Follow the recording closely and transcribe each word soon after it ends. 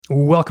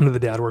Welcome to the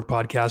Dad Work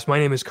Podcast. My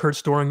name is Kurt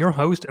Storing, your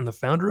host and the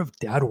founder of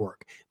Dad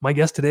Work. My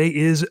guest today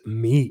is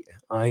me.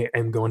 I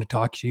am going to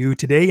talk to you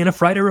today in a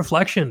Friday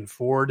reflection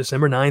for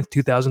December 9th,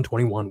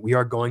 2021. We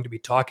are going to be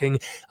talking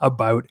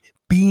about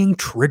being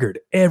triggered,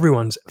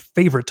 everyone's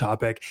favorite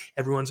topic,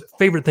 everyone's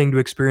favorite thing to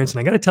experience. And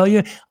I got to tell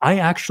you, I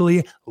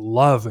actually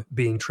love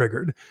being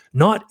triggered.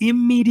 Not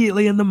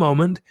immediately in the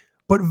moment,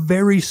 but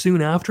very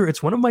soon after.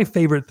 It's one of my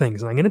favorite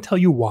things. And I'm going to tell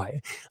you why.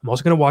 I'm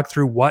also going to walk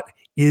through what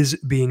is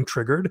being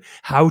triggered,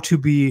 how to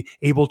be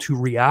able to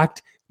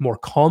react more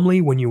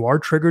calmly when you are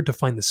triggered, to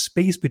find the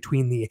space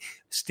between the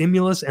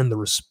stimulus and the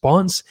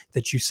response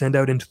that you send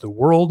out into the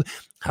world,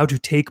 how to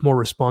take more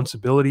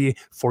responsibility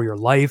for your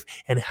life,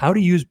 and how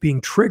to use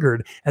being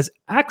triggered as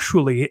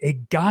actually a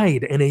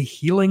guide and a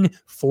healing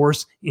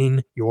force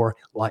in your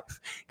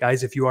life.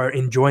 Guys, if you are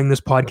enjoying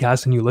this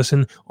podcast and you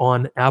listen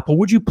on Apple,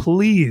 would you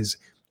please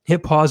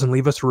hit pause and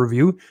leave us a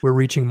review? We're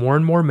reaching more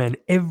and more men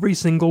every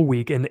single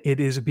week, and it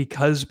is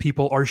because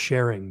people are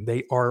sharing,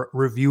 they are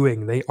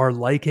reviewing, they are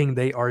liking,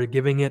 they are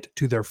giving it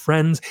to their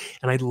friends,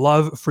 and I'd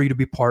love for you to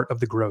be part of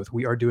the growth.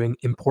 We are doing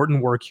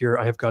important work here.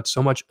 I have got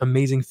so much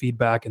amazing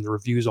feedback in the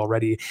reviews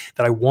already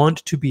that I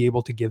want to be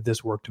able to give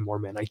this work to more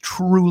men. I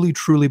truly,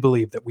 truly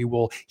believe that we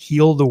will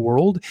heal the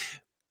world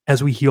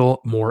as we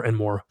heal more and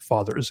more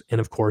fathers,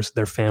 and of course,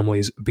 their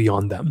families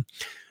beyond them.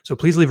 So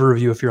please leave a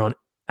review if you're on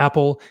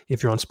Apple.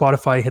 If you're on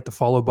Spotify, hit the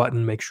follow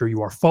button. Make sure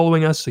you are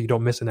following us so you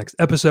don't miss the next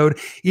episode.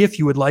 If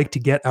you would like to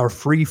get our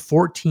free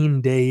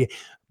 14-day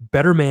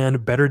Better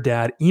Man, Better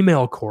Dad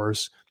email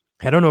course,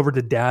 head on over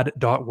to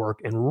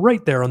dad.work, and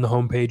right there on the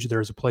homepage,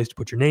 there's a place to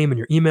put your name and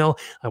your email.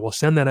 I will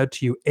send that out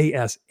to you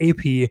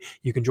ASAP.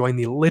 You can join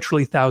the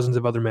literally thousands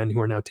of other men who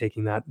are now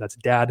taking that. That's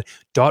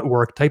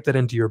dad.work. Type that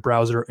into your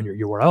browser and your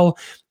URL,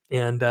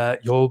 and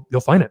you'll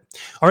find it.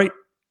 All right.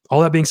 All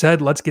that being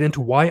said, let's get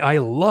into why I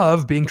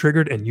love being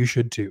triggered, and you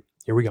should too.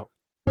 Here we go.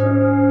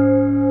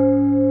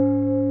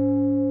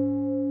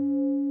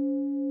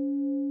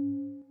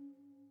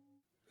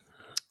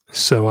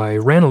 So I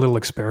ran a little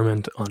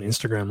experiment on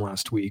Instagram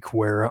last week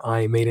where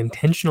I made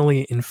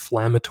intentionally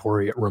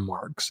inflammatory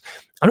remarks.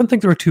 I don't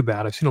think they were too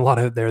bad. I've seen a lot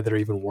out there that are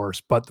even worse.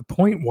 But the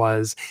point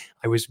was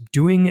I was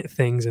doing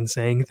things and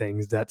saying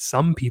things that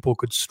some people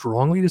could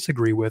strongly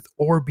disagree with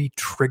or be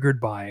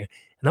triggered by. And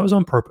that was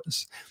on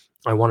purpose.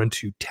 I wanted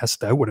to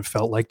test out what it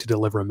felt like to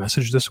deliver a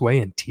message this way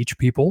and teach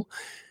people.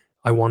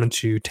 I wanted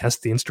to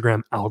test the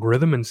Instagram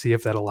algorithm and see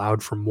if that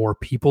allowed for more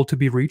people to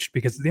be reached,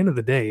 because at the end of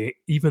the day,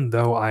 even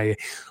though I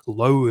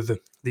loathe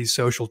these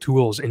social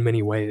tools in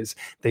many ways,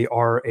 they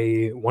are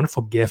a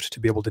wonderful gift to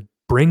be able to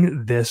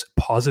bring this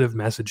positive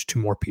message to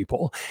more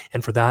people.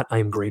 And for that, I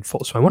am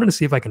grateful. So I wanted to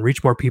see if I can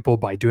reach more people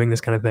by doing this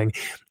kind of thing.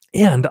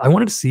 And I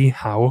wanted to see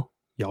how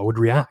y'all would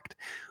react.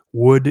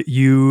 Would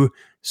you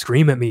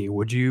scream at me?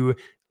 Would you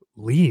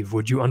leave?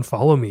 Would you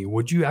unfollow me?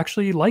 Would you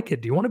actually like it?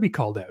 Do you want to be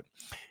called out?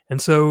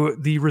 And so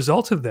the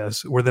results of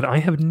this were that I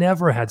have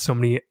never had so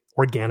many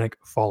organic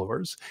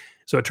followers.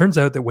 So it turns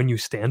out that when you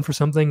stand for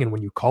something and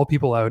when you call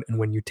people out and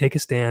when you take a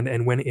stand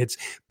and when it's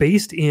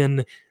based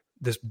in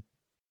this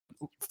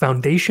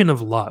foundation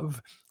of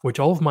love, which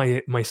all of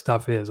my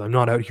stuff is, I'm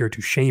not out here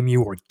to shame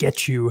you or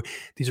get you.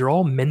 These are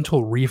all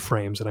mental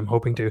reframes that I'm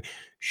hoping to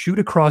shoot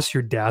across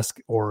your desk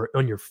or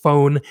on your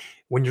phone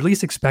when you're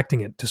least expecting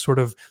it, to sort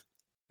of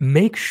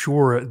make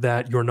sure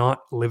that you're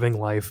not living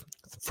life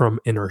from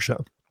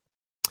inertia.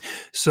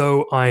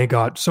 So I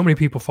got so many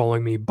people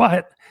following me,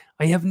 but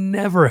I have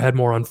never had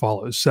more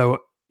unfollows. So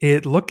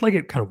it looked like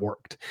it kind of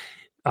worked.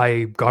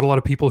 I got a lot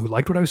of people who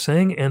liked what I was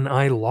saying, and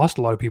I lost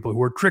a lot of people who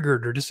were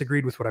triggered or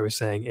disagreed with what I was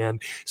saying.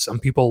 And some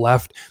people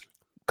left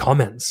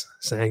comments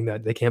saying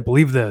that they can't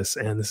believe this,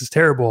 and this is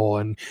terrible,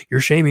 and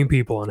you're shaming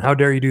people, and how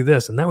dare you do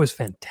this? And that was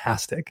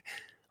fantastic.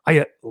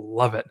 I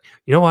love it.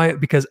 You know why?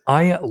 Because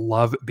I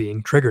love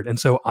being triggered. And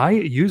so I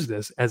use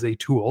this as a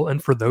tool.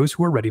 And for those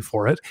who are ready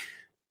for it,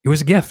 it was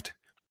a gift.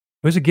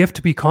 It was a gift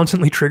to be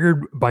constantly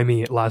triggered by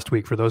me last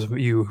week. For those of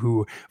you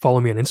who follow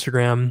me on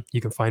Instagram, you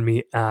can find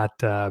me at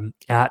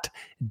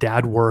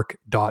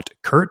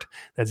dadwork.curt.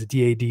 That's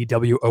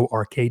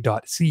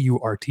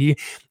DADWORK.CURT.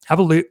 Have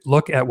a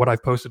look at what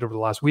I've posted over the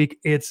last week.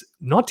 It's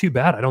not too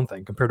bad, I don't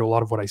think, compared to a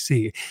lot of what I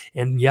see.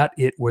 And yet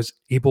it was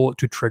able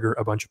to trigger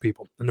a bunch of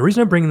people. And the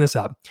reason I'm bringing this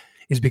up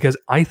is because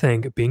I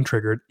think being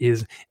triggered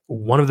is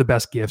one of the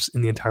best gifts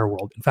in the entire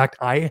world. In fact,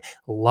 I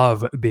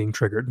love being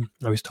triggered.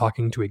 I was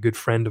talking to a good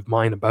friend of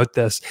mine about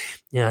this,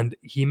 and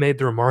he made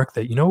the remark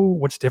that, you know,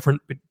 what's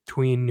different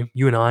between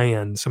you and I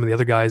and some of the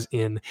other guys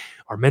in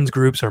our men's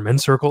groups, our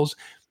men's circles,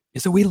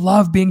 is that we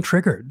love being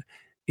triggered.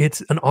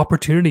 It's an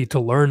opportunity to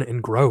learn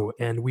and grow,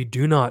 and we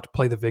do not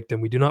play the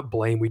victim. We do not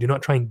blame. We do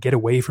not try and get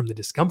away from the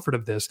discomfort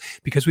of this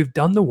because we've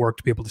done the work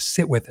to be able to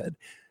sit with it.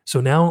 So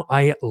now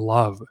I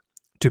love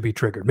to be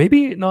triggered.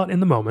 Maybe not in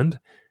the moment,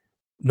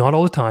 not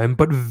all the time,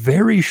 but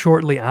very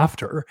shortly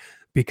after,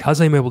 because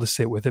I'm able to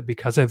sit with it,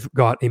 because I've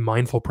got a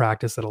mindful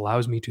practice that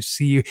allows me to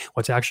see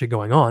what's actually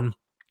going on.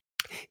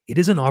 It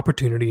is an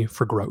opportunity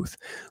for growth.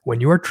 When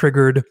you are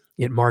triggered,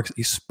 it marks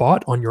a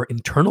spot on your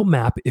internal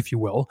map, if you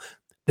will,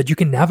 that you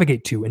can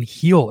navigate to and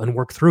heal and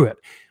work through it,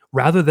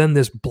 rather than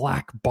this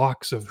black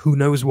box of who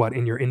knows what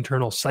in your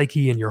internal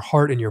psyche and your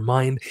heart and your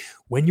mind.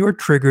 When you're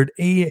triggered,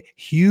 a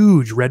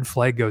huge red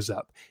flag goes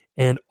up.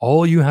 And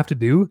all you have to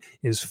do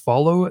is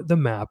follow the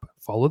map,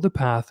 follow the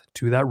path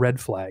to that red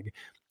flag,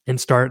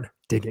 and start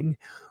digging.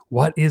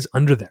 What is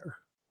under there?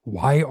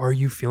 Why are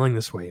you feeling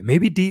this way?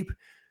 Maybe deep,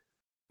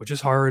 which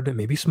is hard,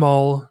 maybe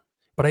small,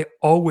 but I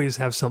always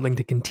have something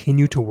to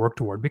continue to work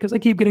toward because I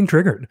keep getting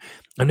triggered.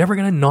 I'm never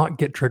going to not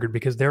get triggered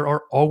because there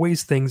are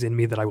always things in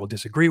me that I will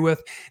disagree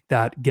with,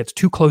 that gets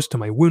too close to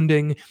my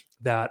wounding,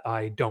 that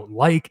I don't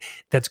like,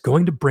 that's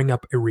going to bring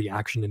up a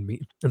reaction in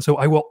me. And so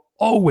I will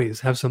always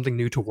have something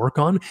new to work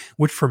on,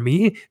 which for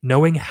me,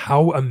 knowing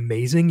how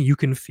amazing you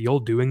can feel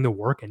doing the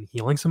work and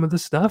healing some of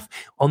this stuff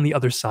on the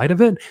other side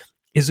of it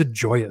is a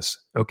joyous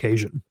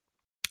occasion.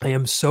 I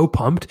am so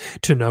pumped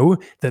to know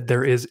that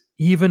there is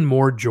even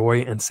more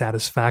joy and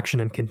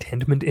satisfaction and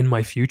contentment in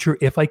my future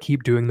if I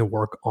keep doing the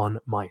work on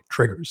my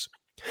triggers.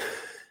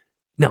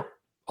 Now,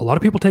 a lot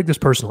of people take this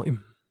personally,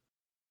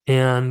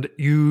 and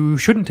you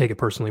shouldn't take it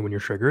personally when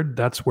you're triggered.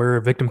 That's where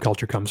victim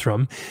culture comes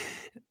from.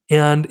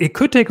 And it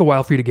could take a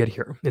while for you to get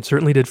here. It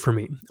certainly did for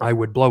me. I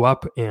would blow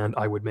up and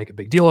I would make a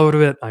big deal out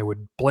of it. I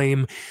would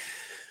blame.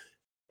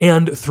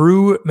 And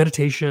through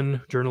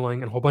meditation, journaling,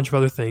 and a whole bunch of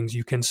other things,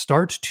 you can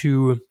start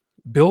to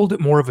build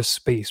more of a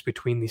space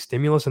between the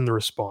stimulus and the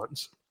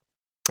response.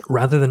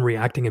 Rather than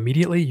reacting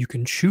immediately, you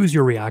can choose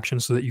your reaction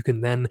so that you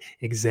can then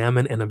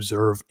examine and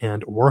observe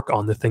and work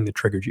on the thing that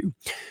triggered you.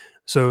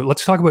 So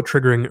let's talk about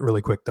triggering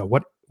really quick, though.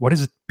 What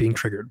is it being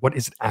triggered? What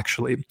is it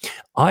actually?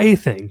 I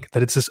think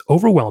that it's this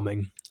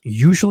overwhelming,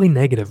 usually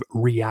negative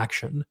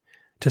reaction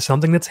to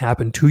something that's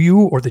happened to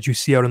you or that you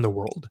see out in the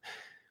world.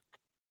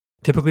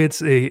 Typically,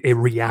 it's a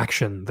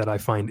reaction that I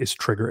find is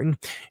triggering.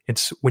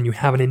 It's when you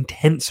have an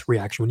intense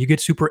reaction, when you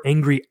get super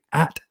angry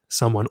at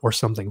someone or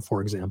something,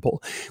 for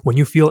example, when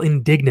you feel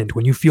indignant,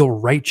 when you feel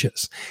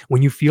righteous,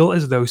 when you feel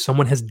as though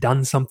someone has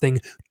done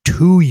something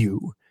to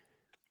you.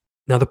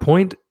 Now, the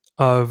point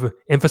of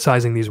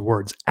emphasizing these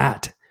words,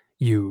 at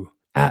you,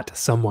 at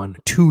someone,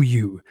 to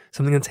you,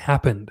 something that's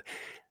happened,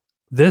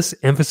 this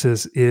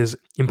emphasis is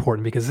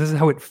important because this is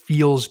how it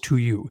feels to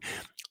you.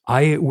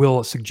 I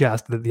will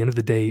suggest that at the end of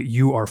the day,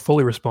 you are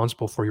fully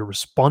responsible for your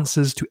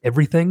responses to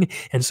everything.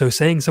 And so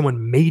saying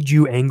someone made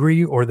you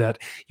angry or that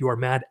you are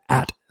mad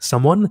at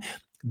someone,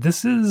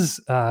 this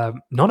is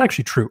not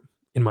actually true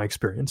in my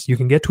experience. You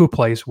can get to a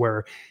place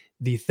where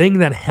the thing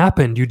that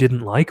happened you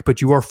didn't like,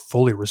 but you are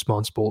fully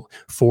responsible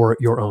for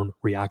your own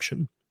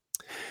reaction.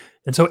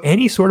 And so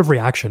any sort of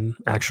reaction,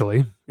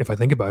 actually, if I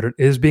think about it,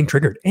 is being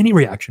triggered. Any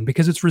reaction,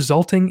 because it's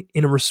resulting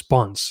in a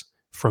response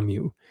from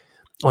you.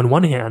 On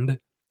one hand,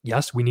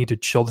 yes, we need to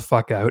chill the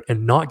fuck out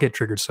and not get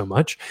triggered so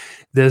much.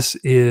 This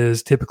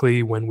is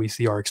typically when we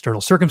see our external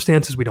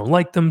circumstances, we don't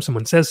like them,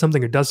 someone says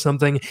something or does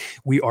something,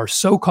 we are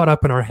so caught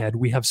up in our head,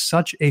 we have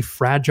such a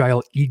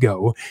fragile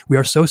ego, we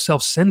are so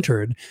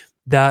self-centered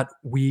that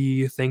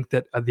we think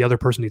that the other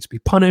person needs to be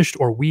punished,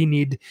 or we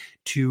need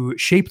to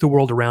shape the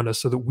world around us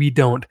so that we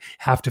don't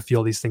have to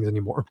feel these things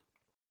anymore.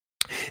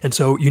 And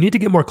so you need to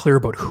get more clear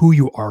about who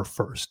you are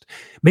first.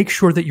 Make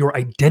sure that your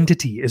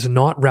identity is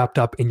not wrapped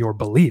up in your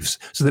beliefs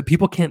so that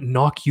people can't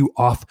knock you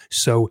off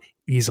so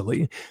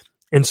easily.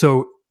 And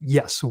so,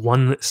 yes,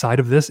 one side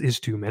of this is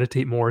to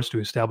meditate more, is to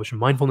establish a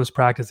mindfulness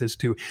practice, is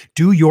to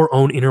do your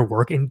own inner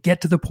work and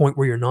get to the point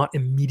where you're not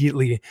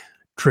immediately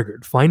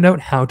triggered. Find out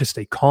how to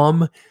stay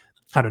calm,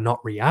 how to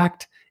not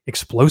react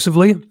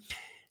explosively.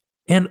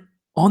 And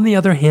on the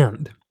other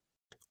hand,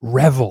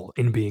 revel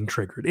in being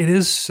triggered. It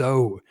is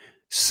so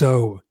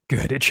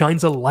good. It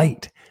shines a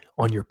light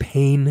on your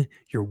pain,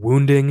 your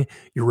wounding,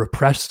 your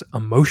repressed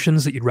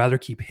emotions that you'd rather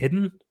keep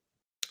hidden.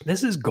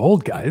 This is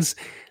gold, guys.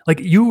 Like,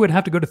 you would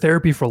have to go to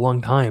therapy for a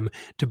long time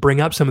to bring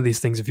up some of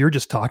these things if you're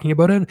just talking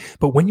about it.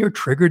 But when you're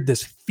triggered,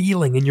 this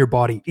feeling in your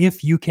body,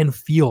 if you can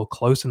feel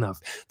close enough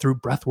through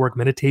breathwork,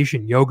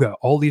 meditation, yoga,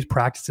 all these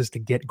practices to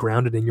get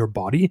grounded in your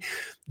body,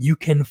 you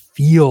can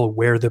feel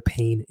where the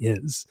pain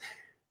is.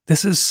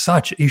 This is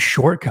such a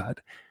shortcut.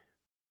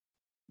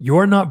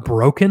 You're not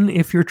broken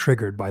if you're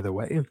triggered, by the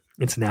way.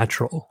 It's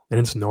natural and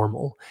it's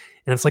normal.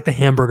 And it's like the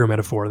hamburger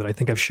metaphor that I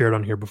think I've shared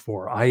on here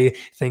before. I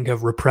think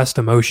of repressed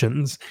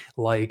emotions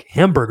like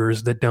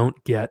hamburgers that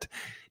don't get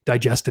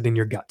digested in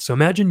your gut. So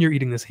imagine you're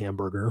eating this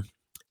hamburger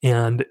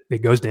and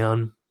it goes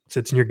down,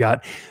 sits in your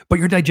gut, but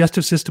your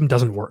digestive system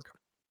doesn't work.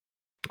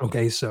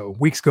 Okay, so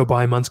weeks go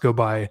by, months go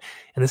by,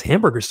 and this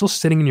hamburger is still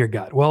sitting in your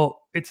gut.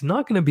 Well, it's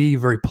not going to be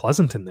very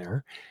pleasant in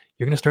there.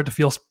 You're going to start to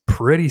feel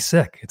pretty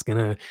sick. It's going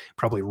to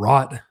probably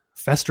rot,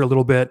 fester a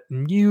little bit,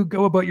 and you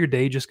go about your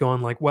day just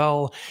going like,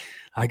 well,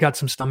 I got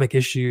some stomach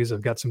issues,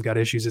 I've got some gut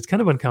issues. It's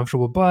kind of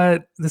uncomfortable,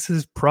 but this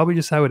is probably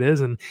just how it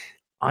is. And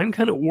I'm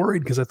kind of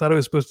worried because I thought I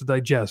was supposed to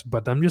digest,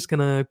 but I'm just going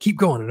to keep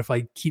going. And if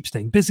I keep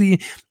staying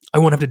busy, I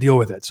won't have to deal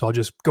with it. So I'll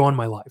just go on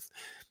my life.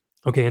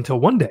 Okay, until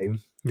one day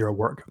you're at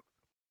work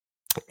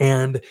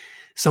and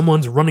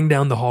someone's running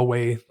down the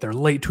hallway. They're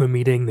late to a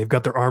meeting. They've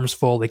got their arms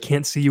full. They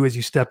can't see you as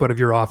you step out of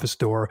your office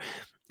door.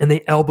 and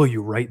they elbow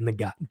you right in the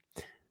gut.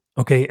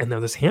 Okay, and now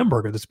this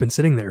hamburger that's been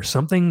sitting there,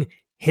 something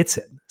hits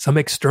it, some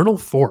external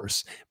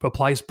force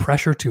applies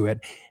pressure to it,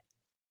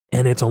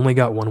 and it's only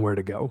got one where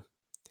to go.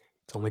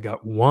 It's only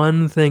got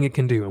one thing it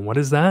can do. And what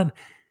is that?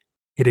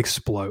 It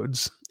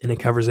explodes and it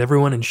covers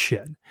everyone in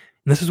shit. And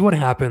this is what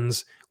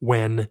happens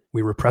when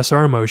we repress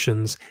our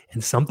emotions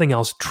and something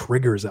else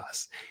triggers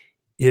us.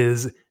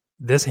 Is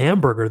this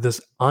hamburger,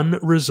 this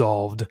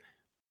unresolved,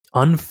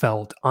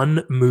 unfelt,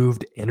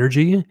 unmoved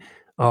energy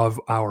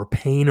of our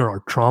pain or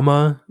our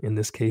trauma. In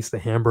this case, the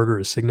hamburger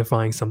is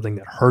signifying something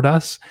that hurt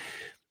us.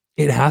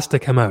 It has to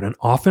come out. And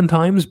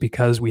oftentimes,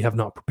 because we have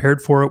not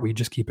prepared for it, we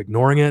just keep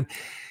ignoring it.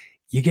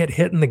 You get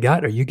hit in the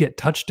gut or you get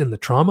touched in the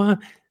trauma,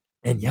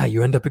 and yeah,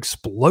 you end up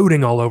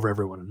exploding all over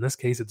everyone. In this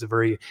case, it's a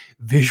very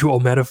visual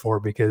metaphor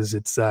because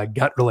it's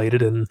gut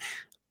related. And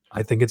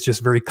I think it's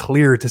just very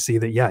clear to see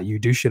that, yeah, you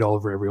do shit all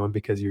over everyone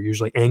because you're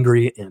usually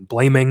angry and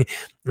blaming, and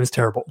it's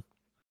terrible.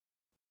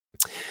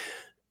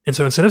 And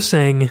so instead of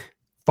saying,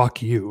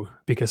 fuck you,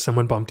 because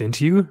someone bumped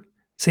into you,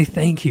 say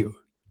thank you,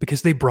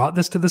 because they brought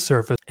this to the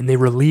surface and they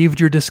relieved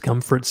your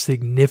discomfort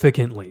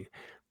significantly.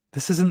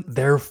 This isn't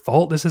their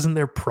fault. This isn't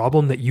their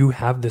problem that you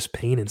have this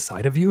pain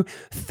inside of you.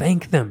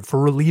 Thank them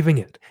for relieving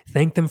it.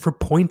 Thank them for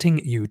pointing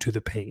you to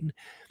the pain.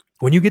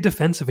 When you get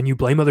defensive and you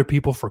blame other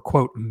people for,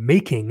 quote,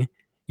 making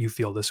you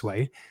feel this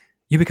way,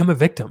 you become a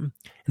victim.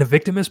 And a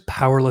victim is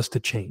powerless to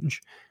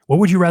change. What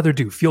would you rather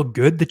do? Feel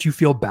good that you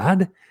feel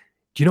bad?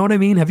 Do you know what I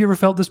mean? Have you ever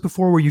felt this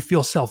before where you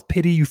feel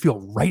self-pity, you feel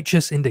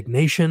righteous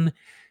indignation?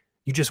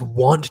 You just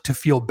want to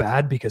feel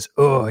bad because,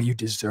 oh, you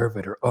deserve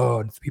it,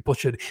 or, people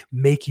should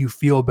make you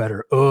feel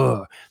better.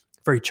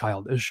 Very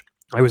childish.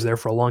 I was there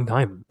for a long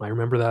time. I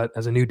remember that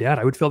as a new dad.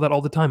 I would feel that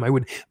all the time. I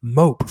would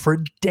mope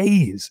for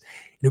days.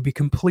 It would be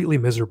completely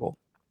miserable.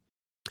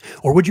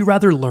 Or would you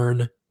rather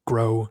learn,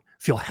 grow,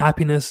 feel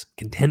happiness,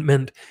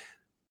 contentment,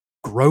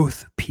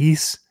 growth,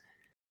 peace?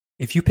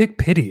 If you pick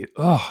pity,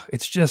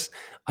 it's just,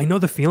 I know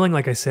the feeling,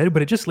 like I said,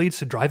 but it just leads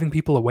to driving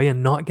people away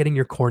and not getting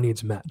your core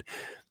needs met.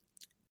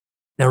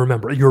 Now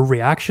remember, your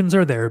reactions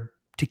are there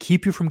to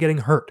keep you from getting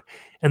hurt,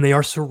 and they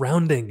are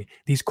surrounding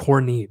these core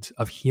needs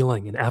of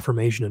healing and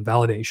affirmation and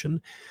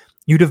validation.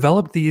 You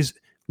developed these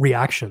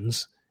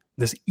reactions,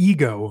 this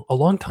ego, a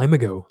long time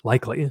ago,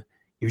 likely,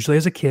 usually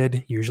as a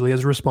kid, usually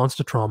as a response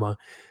to trauma,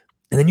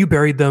 and then you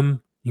buried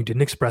them. You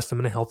didn't express them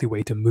in a healthy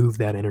way to move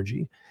that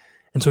energy.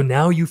 And so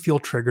now you feel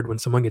triggered when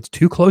someone gets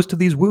too close to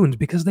these wounds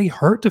because they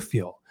hurt to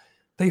feel.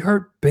 They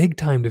hurt big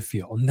time to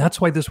feel. And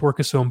that's why this work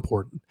is so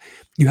important.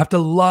 You have to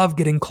love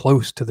getting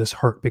close to this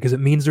hurt because it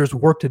means there's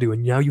work to do.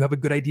 And now you have a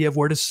good idea of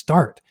where to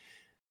start.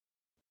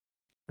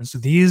 And so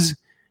these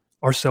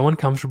are so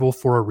uncomfortable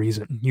for a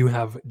reason. You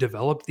have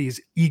developed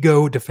these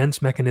ego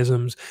defense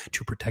mechanisms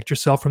to protect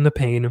yourself from the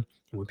pain. And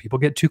when people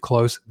get too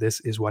close, this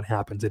is what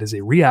happens. It is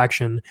a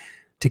reaction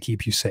to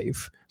keep you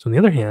safe. So on the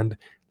other hand,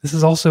 this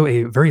is also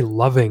a very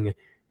loving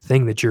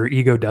thing that your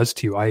ego does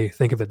to you. I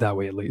think of it that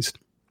way, at least.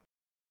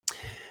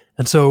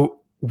 And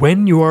so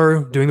when you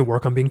are doing the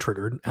work on being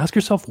triggered, ask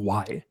yourself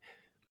why.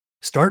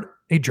 Start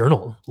a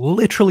journal.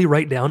 Literally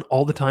write down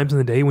all the times in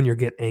the day when you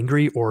get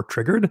angry or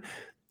triggered,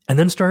 and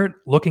then start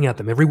looking at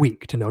them every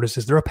week to notice,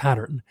 is there a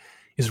pattern?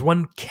 Is there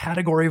one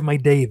category of my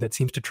day that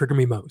seems to trigger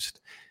me most?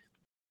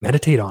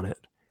 Meditate on it.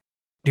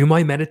 Do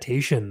my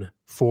meditation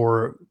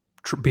for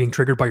being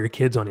triggered by your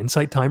kids on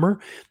Insight Timer.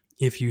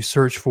 If you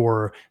search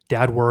for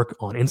dad work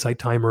on Insight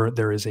Timer,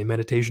 there is a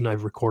meditation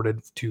I've recorded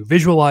to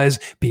visualize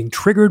being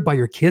triggered by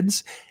your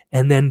kids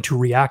and then to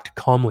react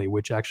calmly,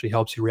 which actually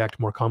helps you react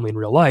more calmly in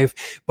real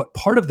life. But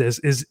part of this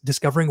is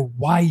discovering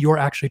why you're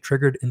actually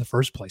triggered in the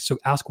first place. So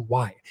ask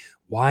why,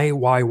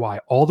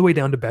 all the way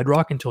down to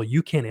bedrock until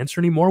you can't answer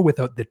anymore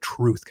without the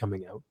truth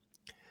coming out.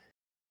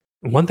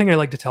 One thing I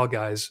like to tell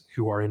guys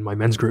who are in my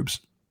men's groups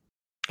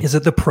is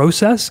that the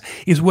process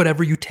is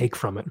whatever you take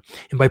from it.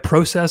 And by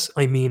process,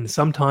 I mean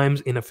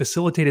sometimes in a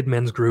facilitated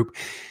men's group,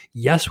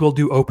 yes, we'll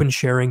do open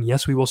sharing.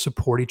 Yes, we will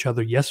support each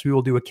other. Yes, we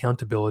will do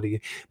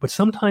accountability. But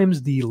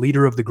sometimes the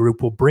leader of the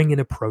group will bring in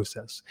a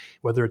process,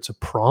 whether it's a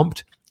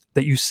prompt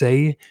that you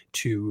say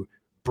to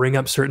bring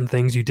up certain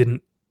things you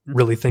didn't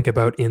really think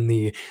about in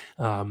the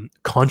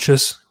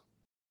conscious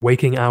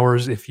waking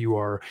hours. If you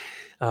are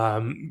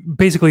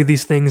basically,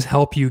 these things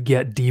help you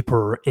get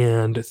deeper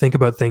and think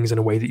about things in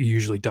a way that you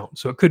usually don't.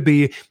 So it could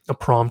be a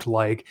prompt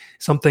like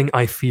something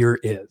I fear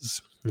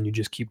is, and you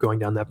just keep going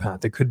down that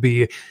path. It could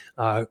be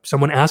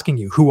someone asking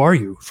you, who are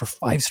you, for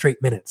 5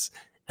 straight minutes,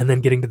 and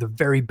then getting to the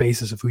very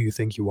basis of who you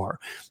think you are.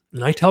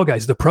 And I tell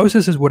guys, the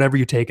process is whatever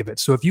you take of it.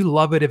 So if you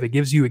love it, if it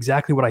gives you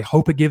exactly what I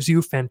hope it gives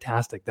you,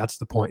 fantastic. That's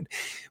the point.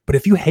 But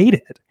if you hate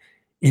it,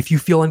 if you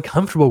feel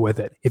uncomfortable with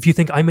it, if you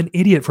think I'm an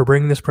idiot for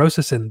bringing this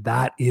process in,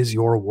 that is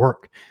your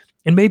work.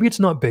 And maybe it's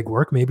not big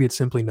work. Maybe it's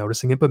simply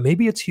noticing it, but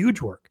maybe it's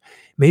huge work.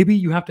 Maybe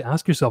you have to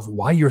ask yourself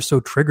why you're so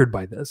triggered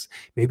by this.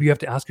 Maybe you have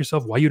to ask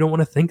yourself why you don't want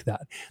to think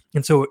that.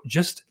 And so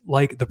just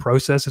like the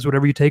process is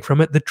whatever you take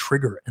from it, the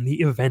trigger and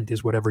the event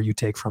is whatever you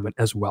take from it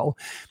as well.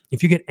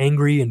 If you get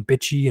angry and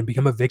bitchy and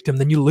become a victim,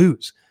 then you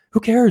lose. Who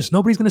cares?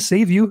 Nobody's going to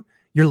save you.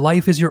 Your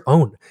life is your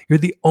own. You're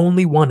the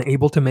only one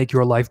able to make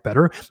your life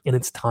better, and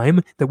it's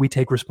time that we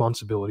take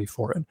responsibility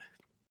for it.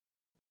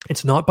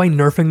 It's not by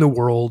nerfing the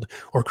world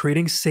or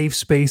creating safe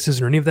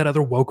spaces or any of that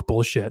other woke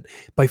bullshit.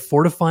 By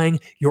fortifying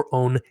your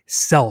own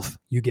self,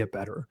 you get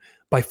better.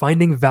 By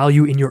finding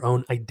value in your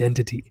own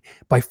identity,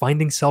 by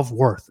finding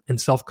self-worth and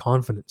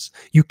self-confidence.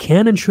 You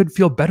can and should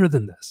feel better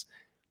than this.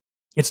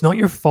 It's not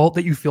your fault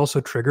that you feel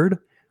so triggered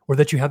or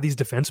that you have these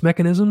defense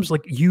mechanisms.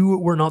 Like, you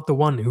were not the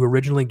one who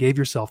originally gave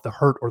yourself the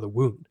hurt or the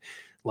wound.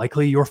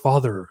 Likely your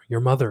father,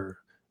 your mother,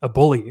 a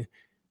bully,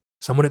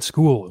 someone at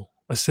school,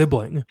 a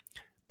sibling.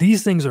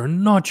 These things are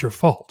not your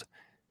fault,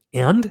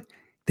 and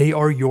they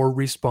are your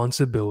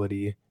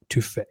responsibility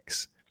to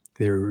fix.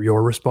 They're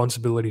your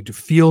responsibility to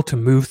feel, to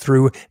move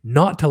through,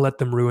 not to let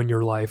them ruin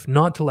your life,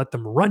 not to let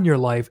them run your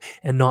life,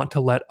 and not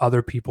to let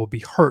other people be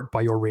hurt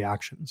by your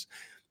reactions.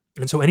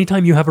 And so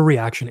anytime you have a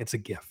reaction, it's a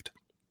gift.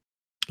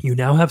 You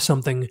now have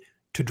something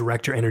to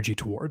direct your energy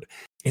toward.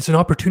 It's an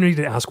opportunity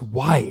to ask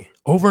why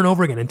over and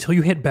over again until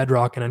you hit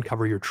bedrock and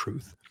uncover your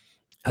truth.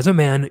 As a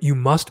man, you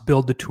must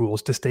build the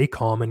tools to stay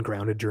calm and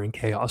grounded during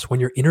chaos when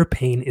your inner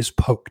pain is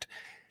poked.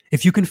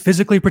 If you can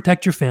physically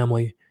protect your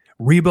family,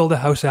 rebuild a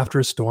house after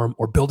a storm,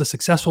 or build a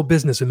successful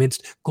business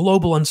amidst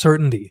global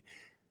uncertainty,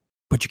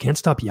 but you can't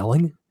stop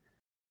yelling,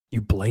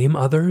 you blame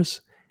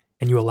others,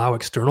 and you allow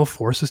external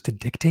forces to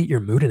dictate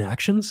your mood and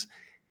actions,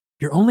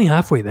 you're only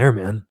halfway there,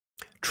 man.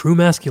 True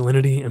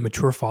masculinity and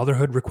mature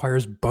fatherhood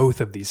requires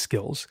both of these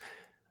skills.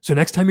 So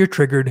next time you're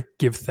triggered,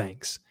 give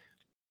thanks.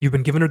 You've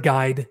been given a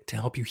guide to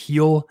help you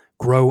heal,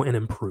 grow, and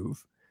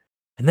improve.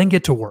 And then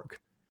get to work.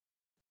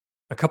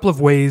 A couple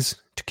of ways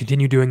to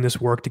continue doing this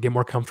work to get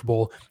more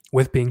comfortable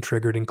with being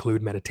triggered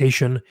include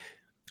meditation.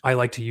 I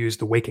like to use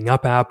the Waking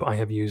Up app. I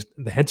have used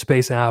the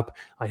Headspace app.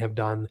 I have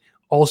done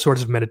all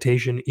sorts of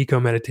meditation, eco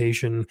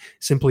meditation,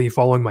 simply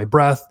following my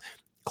breath,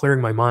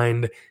 clearing my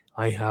mind.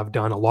 I have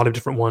done a lot of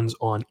different ones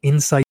on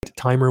Insight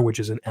Timer, which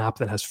is an app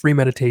that has free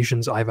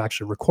meditations. I've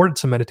actually recorded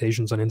some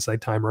meditations on Insight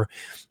Timer.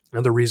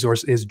 Another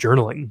resource is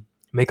journaling.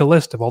 Make a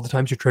list of all the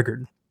times you're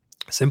triggered.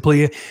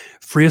 Simply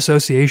free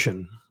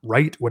association.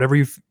 Write whatever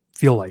you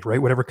feel like,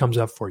 write whatever comes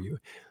up for you.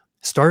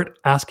 Start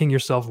asking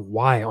yourself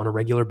why on a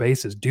regular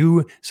basis.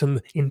 Do some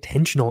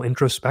intentional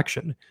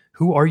introspection.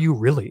 Who are you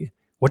really?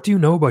 What do you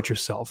know about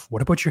yourself?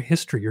 What about your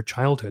history, your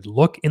childhood?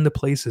 Look in the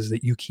places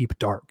that you keep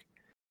dark.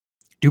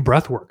 Do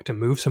breath work to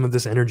move some of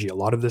this energy. A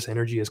lot of this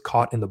energy is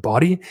caught in the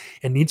body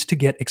and needs to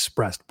get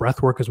expressed.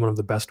 Breath work is one of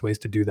the best ways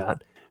to do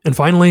that. And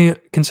finally,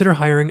 consider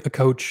hiring a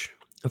coach,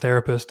 a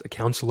therapist, a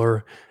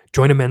counselor,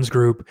 join a men's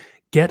group,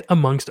 get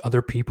amongst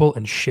other people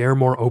and share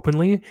more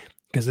openly,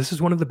 because this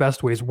is one of the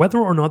best ways, whether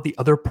or not the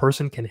other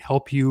person can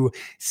help you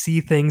see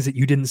things that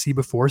you didn't see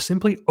before.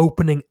 Simply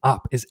opening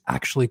up is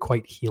actually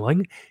quite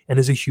healing and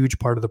is a huge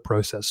part of the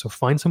process. So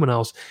find someone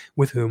else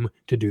with whom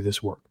to do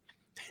this work.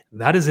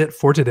 That is it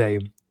for today.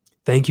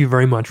 Thank you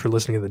very much for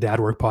listening to the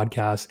Dad Work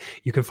Podcast.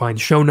 You can find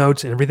show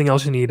notes and everything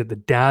else you need at the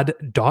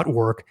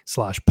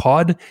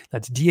dad.work/pod.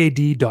 That's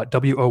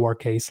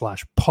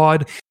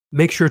dad.work/pod.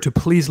 Make sure to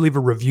please leave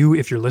a review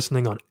if you're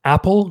listening on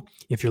Apple.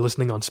 If you're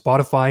listening on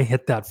Spotify,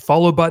 hit that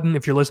follow button.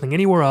 If you're listening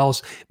anywhere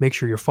else, make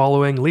sure you're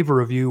following. Leave a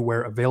review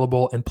where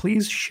available. And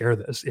please share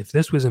this. If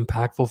this was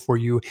impactful for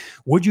you,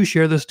 would you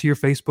share this to your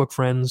Facebook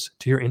friends,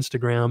 to your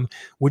Instagram?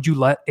 Would you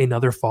let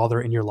another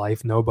father in your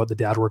life know about the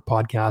Dad Work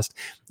Podcast?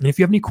 And if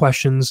you have any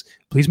questions,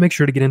 please make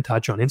sure to get in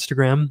touch on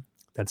Instagram.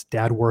 That's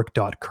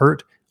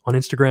dadwork.kurt on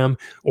Instagram.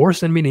 Or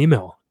send me an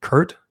email,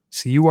 Kurt,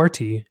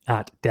 C-U-R-T,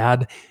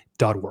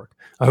 @dad.work.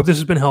 I hope this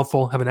has been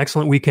helpful. Have an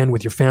excellent weekend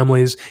with your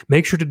families.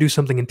 Make sure to do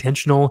something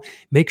intentional.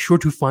 Make sure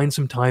to find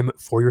some time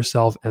for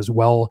yourself as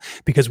well,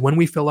 because when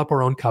we fill up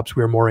our own cups,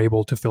 we are more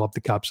able to fill up the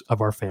cups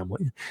of our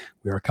family.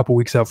 We are a couple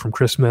weeks out from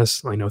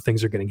Christmas. I know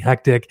things are getting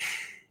hectic.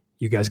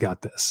 You guys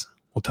got this.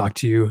 We'll talk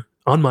to you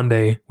on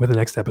Monday with the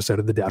next episode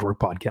of the Dad Work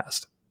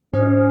Podcast.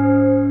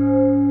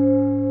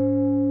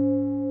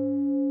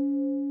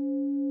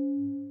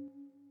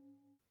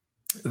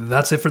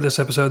 That's it for this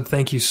episode.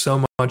 Thank you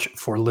so much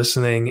for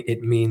listening.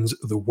 It means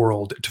the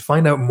world. To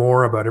find out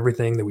more about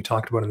everything that we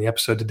talked about in the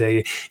episode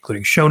today,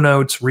 including show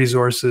notes,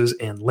 resources,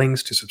 and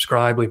links to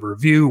subscribe, leave a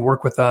review,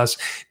 work with us,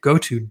 go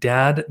to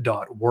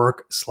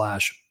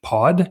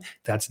dad.work/pod.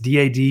 That's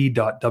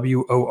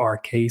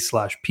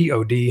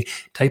dad.work/pod.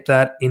 Type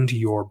that into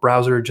your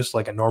browser, just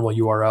like a normal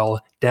URL,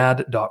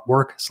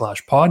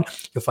 dad.work/pod.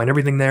 You'll find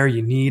everything there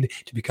you need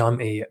to become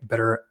a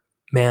better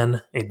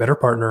man, a better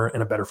partner,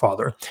 and a better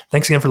father.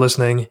 Thanks again for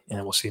listening,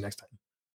 and we'll see you next time.